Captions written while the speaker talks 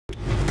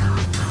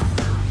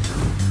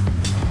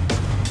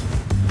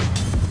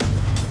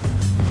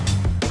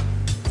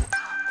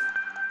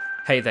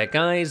Hey there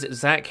guys,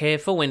 Zach here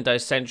for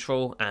Windows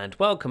Central and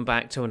welcome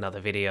back to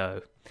another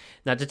video.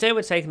 Now today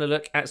we're taking a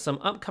look at some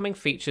upcoming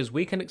features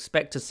we can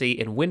expect to see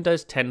in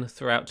Windows 10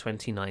 throughout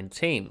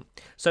 2019.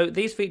 So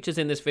these features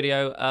in this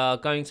video are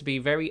going to be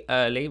very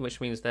early,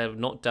 which means they're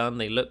not done,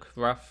 they look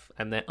rough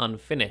and they're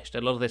unfinished.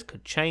 A lot of this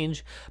could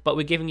change, but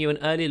we're giving you an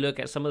early look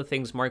at some of the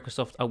things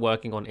Microsoft are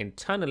working on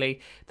internally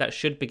that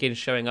should begin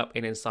showing up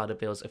in insider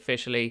builds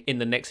officially in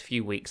the next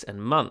few weeks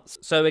and months.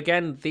 So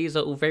again, these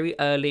are all very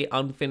early,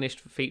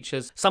 unfinished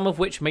features, some of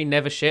which may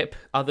never ship,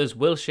 others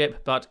will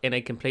ship, but in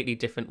a completely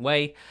different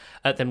way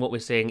than what we're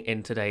seeing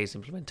in today's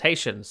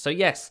implementation. So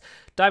yes,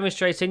 diving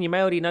straight in, you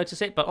may already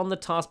notice it, but on the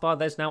taskbar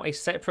there's now a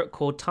separate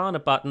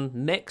Cortana button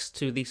next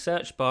to the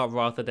search bar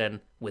rather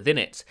than within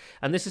it.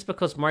 And this is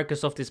because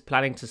Microsoft is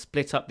planning to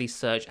split up the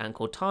search and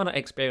Cortana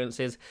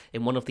experiences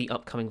in one of the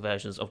upcoming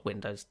versions of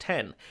Windows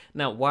 10.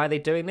 Now, why are they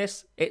doing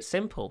this? It's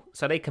simple.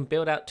 So they can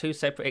build out two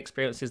separate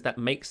experiences that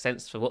make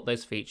sense for what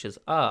those features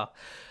are.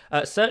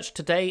 Search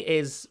today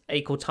is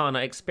a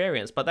Cortana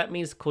experience, but that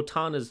means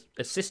Cortana's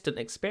assistant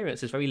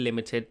experience is very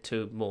limited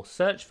to more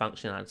search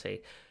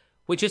functionality,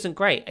 which isn't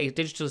great. A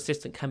digital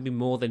assistant can be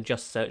more than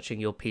just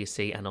searching your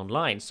PC and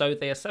online. So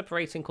they are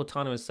separating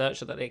Cortana and Search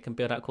so that they can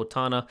build out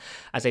Cortana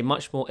as a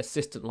much more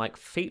assistant-like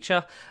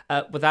feature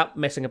without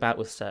messing about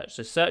with Search.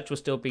 So Search will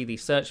still be the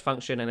search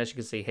function, and as you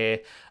can see here,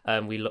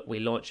 we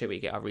launch it, we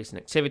get our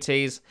recent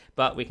activities,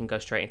 but we can go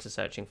straight into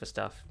searching for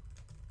stuff.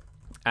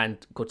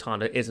 And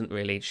Cortana isn't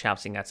really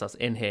shouting at us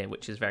in here,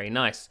 which is very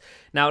nice.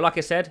 Now, like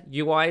I said,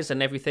 UIs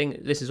and everything,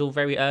 this is all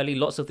very early.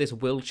 Lots of this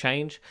will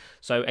change.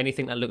 So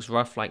anything that looks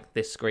rough, like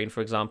this screen,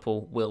 for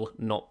example, will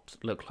not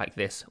look like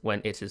this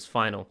when it is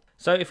final.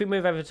 So if we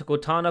move over to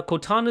Cortana,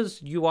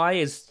 Cortana's UI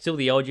is still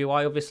the old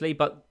UI, obviously,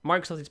 but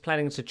Microsoft is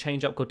planning to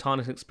change up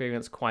Cortana's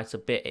experience quite a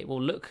bit. It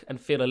will look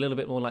and feel a little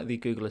bit more like the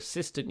Google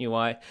Assistant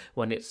UI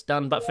when it's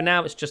done, but for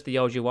now, it's just the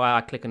old UI. I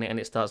click on it and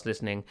it starts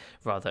listening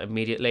rather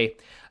immediately.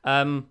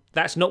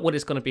 That's not what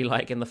it's going to be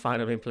like in the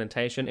final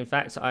implementation. In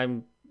fact,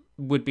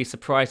 would be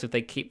surprised if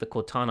they keep the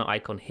Cortana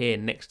icon here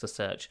next to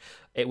search.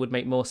 It would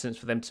make more sense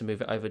for them to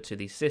move it over to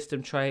the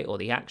system tray or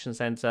the action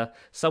center,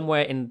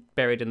 somewhere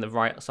buried in the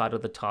right side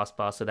of the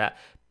taskbar so that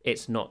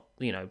it's not,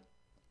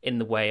 in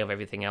the way of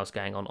everything else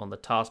going on the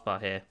taskbar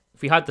here.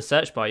 If we hide the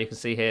search bar, you can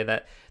see here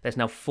that there's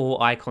now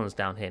 4 icons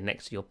down here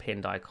next to your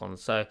pinned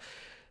icons. So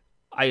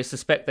I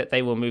suspect that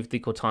they will move the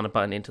Cortana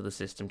button into the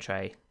system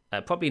tray.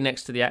 Probably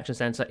next to the Action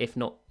Center, if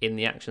not in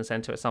the Action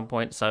Center at some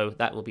point, so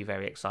that will be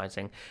very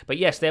exciting. But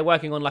yes, they're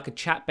working on like a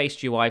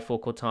chat-based UI for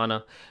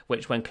Cortana,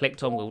 which when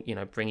clicked on will,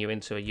 bring you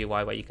into a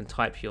UI where you can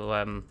type your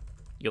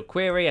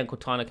query and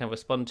Cortana can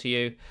respond to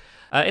you.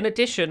 In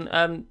addition,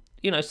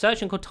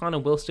 Search and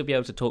Cortana will still be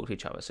able to talk to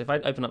each other. So if I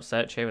open up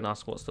Search here and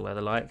ask what's the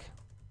weather like,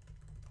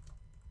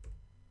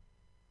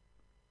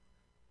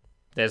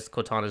 there's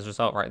Cortana's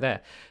result right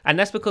there. And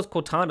that's because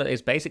Cortana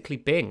is basically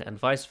Bing and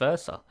vice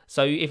versa.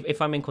 So if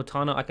I'm in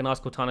Cortana, I can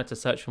ask Cortana to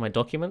search for my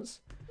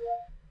documents.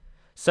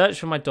 Search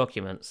for my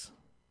documents.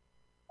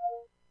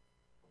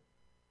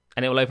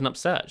 And it will open up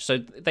Search. So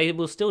they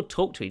will still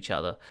talk to each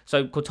other.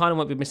 So Cortana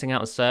won't be missing out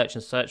on Search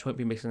and Search won't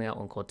be missing out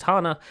on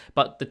Cortana,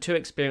 but the two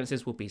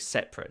experiences will be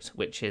separate,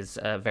 which is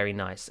very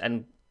nice.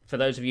 And for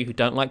those of you who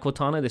don't like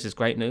Cortana, this is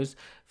great news.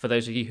 For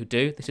those of you who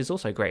do, this is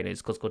also great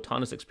news because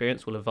Cortana's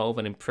experience will evolve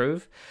and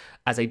improve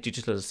as a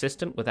digital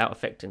assistant without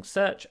affecting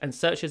Search, and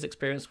Search's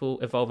experience will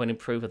evolve and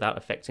improve without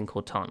affecting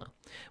Cortana,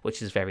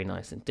 which is very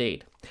nice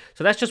indeed.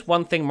 So that's just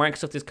one thing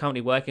Microsoft is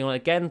currently working on.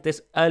 Again,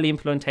 this early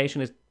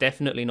implementation is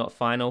definitely not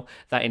final.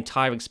 That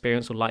entire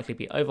experience will likely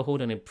be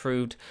overhauled and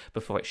improved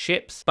before it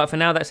ships. But for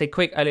now, that's a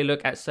quick early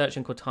look at Search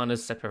and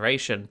Cortana's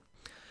separation.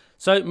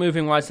 So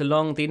moving right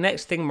along, the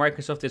next thing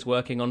Microsoft is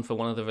working on for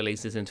one of the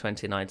releases in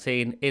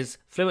 2019 is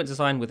Fluent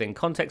Design within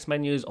context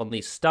menus on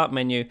the Start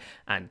menu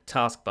and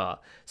taskbar.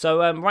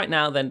 So right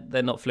now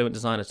they're not Fluent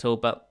Design at all,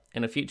 but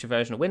in a future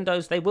version of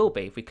Windows they will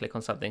be. If we click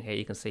on something here,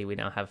 you can see we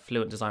now have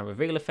Fluent Design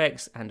reveal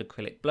effects and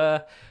acrylic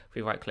blur. If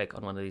we right click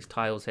on one of these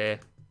tiles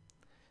here,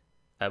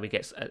 we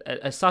get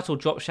a subtle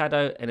drop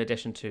shadow in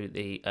addition to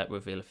the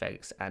reveal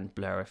effects and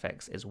blur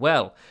effects as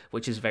well,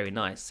 which is very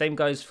nice. Same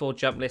goes for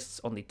jump lists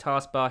on the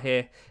taskbar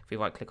here. If we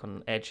right click on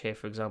an edge here,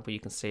 for example, you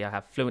can see I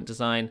have Fluent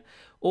Design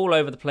all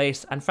over the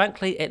place, and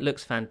frankly, it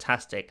looks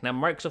fantastic. Now,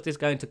 Microsoft is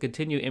going to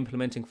continue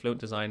implementing Fluent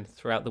Design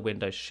throughout the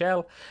Windows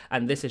shell,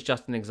 and this is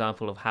just an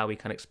example of how we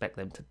can expect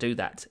them to do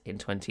that in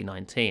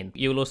 2019.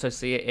 You will also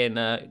see it in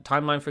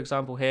Timeline, for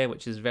example, here,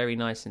 which is very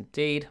nice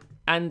indeed.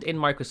 And in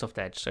Microsoft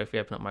Edge. So if we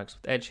open up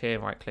Microsoft Edge here,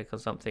 right click on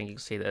something, you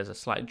can see there's a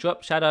slight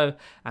drop shadow,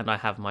 and I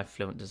have my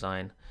Fluent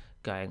Design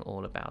going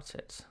all about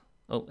it.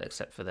 Oh,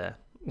 except for their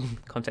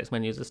context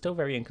menus are still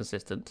very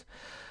inconsistent.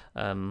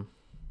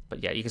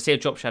 But yeah, you can see a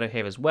drop shadow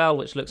here as well,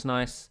 which looks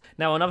nice.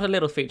 Now, another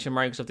little feature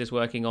Microsoft is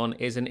working on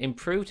is an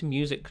improved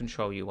music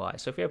control UI.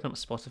 So if we open up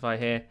Spotify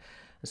here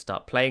and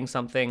start playing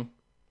something,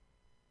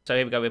 So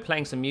here we go, we're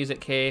playing some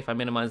music here. If I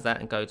minimize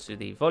that and go to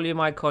the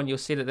volume icon, you'll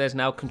see that there's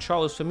now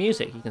controls for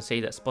music. You can see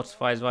that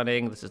Spotify is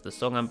running, this is the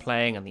song I'm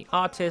playing and the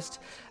artist,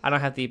 and I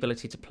have the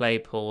ability to play,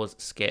 pause,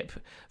 skip,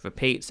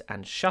 repeat,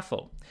 and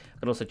shuffle. I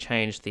can also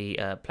change the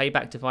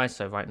playback device,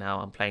 so right now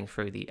I'm playing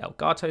through the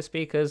Elgato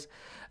speakers,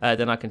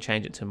 then I can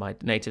change it to my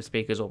native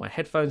speakers or my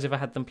headphones if I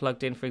had them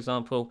plugged in, for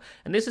example.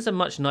 And this is a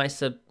much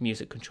nicer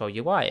music control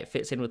UI. It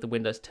fits in with the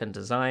Windows 10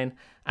 design,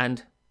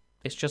 and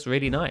it's just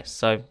really nice.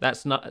 So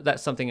that's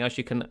something else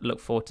you can look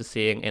forward to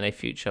seeing in a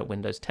future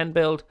Windows 10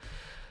 build.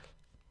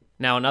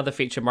 Now, another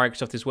feature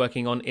Microsoft is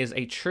working on is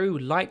a true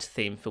light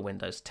theme for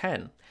Windows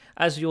 10.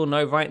 As you all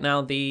know, right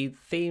now the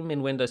theme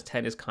in Windows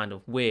 10 is kind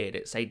of weird.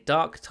 It's a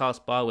dark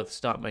taskbar with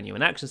Start menu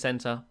and Action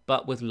Center,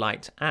 but with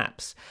light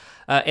apps.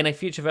 In a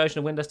future version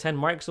of Windows 10,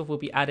 Microsoft will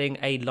be adding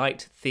a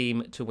light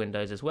theme to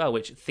Windows as well,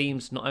 which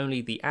themes not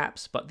only the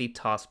apps, but the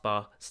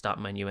taskbar, Start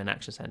menu, and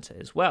Action Center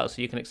as well.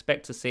 So you can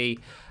expect to see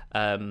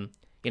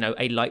you know,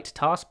 a light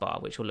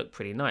taskbar, which will look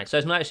pretty nice. So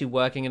it's not actually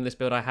working in this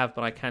build I have,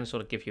 but I can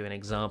sort of give you an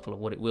example of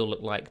what it will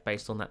look like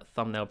based on that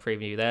thumbnail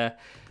preview there.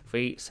 If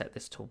we set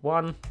this to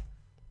 1,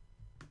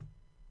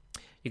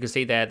 you can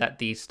see there that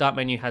the Start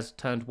menu has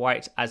turned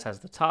white, as has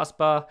the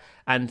taskbar,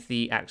 and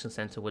the Action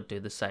Center would do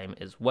the same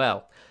as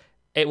well.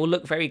 It will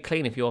look very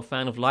clean. If you're a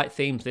fan of light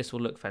themes, this will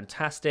look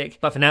fantastic.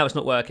 But for now, it's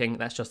not working.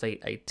 That's just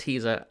a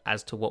teaser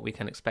as to what we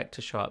can expect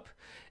to show up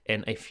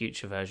in a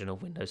future version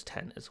of Windows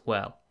 10 as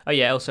well. Oh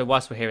yeah, also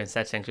whilst we're here in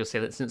settings, you'll see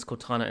that since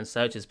Cortana and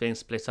search is being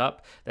split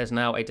up, there's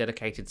now a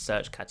dedicated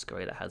search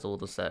category that has all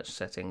the search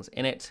settings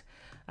in it,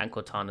 and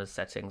Cortana's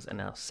settings are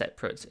now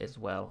separate as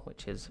well,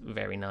 which is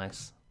very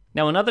nice.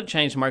 Now, another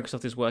change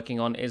Microsoft is working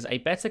on is a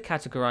better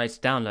categorized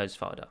downloads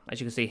folder. As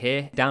you can see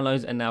here,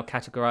 downloads are now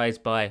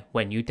categorized by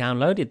when you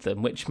downloaded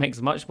them, which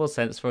makes much more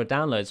sense for a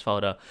downloads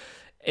folder.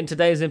 In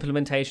today's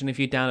implementation, if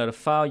you download a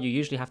file, you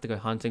usually have to go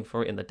hunting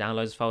for it in the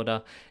downloads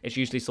folder. It's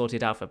usually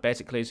sorted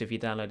alphabetically, so if you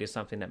downloaded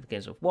something that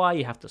begins with Y,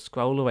 you have to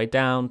scroll all the way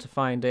down to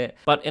find it.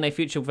 But in a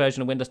future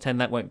version of Windows 10,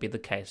 that won't be the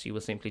case. You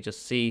will simply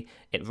just see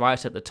it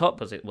right at the top,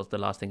 because it was the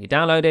last thing you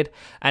downloaded,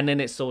 and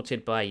then it's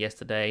sorted by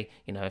yesterday,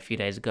 you know, a few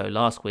days ago,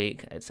 last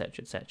week,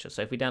 etc., etc.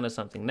 So if we download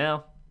something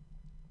now,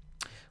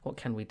 what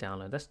can we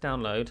download? Let's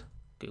download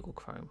Google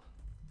Chrome.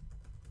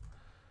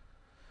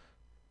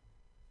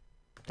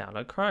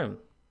 Download Chrome.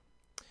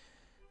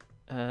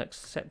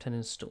 Accept and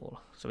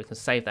install. So we can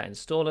save that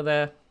installer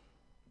there.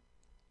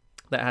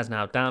 That has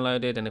now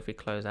downloaded, and if we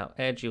close out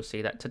Edge, you'll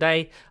see that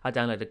today I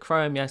downloaded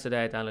Chrome,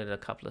 yesterday I downloaded a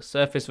couple of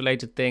Surface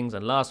related things,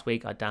 and last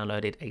week I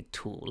downloaded a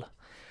tool.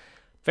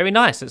 Very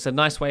nice. It's a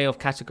nice way of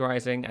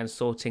categorizing and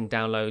sorting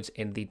downloads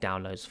in the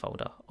downloads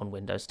folder on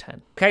Windows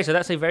 10. Okay, so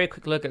that's a very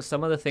quick look at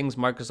some of the things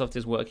Microsoft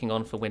is working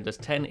on for Windows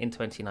 10 in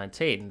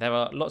 2019. There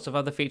are lots of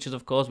other features,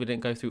 of course. We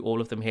didn't go through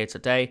all of them here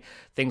today.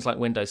 Things like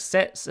Windows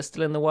sets are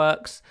still in the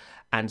works,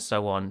 and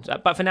so on.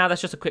 But for now,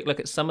 that's just a quick look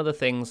at some of the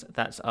things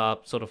that are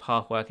sort of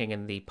half working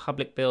in the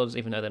public builds,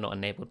 even though they're not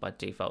enabled by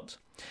default.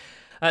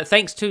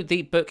 Thanks to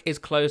The Book is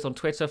Closed on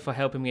Twitter for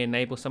helping me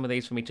enable some of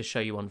these for me to show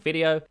you on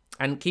video.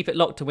 And keep it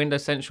locked to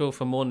Windows Central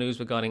for more news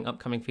regarding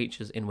upcoming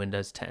features in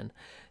Windows 10.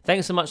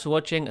 Thanks so much for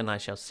watching, and I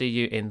shall see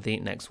you in the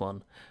next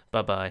one.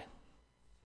 Bye bye.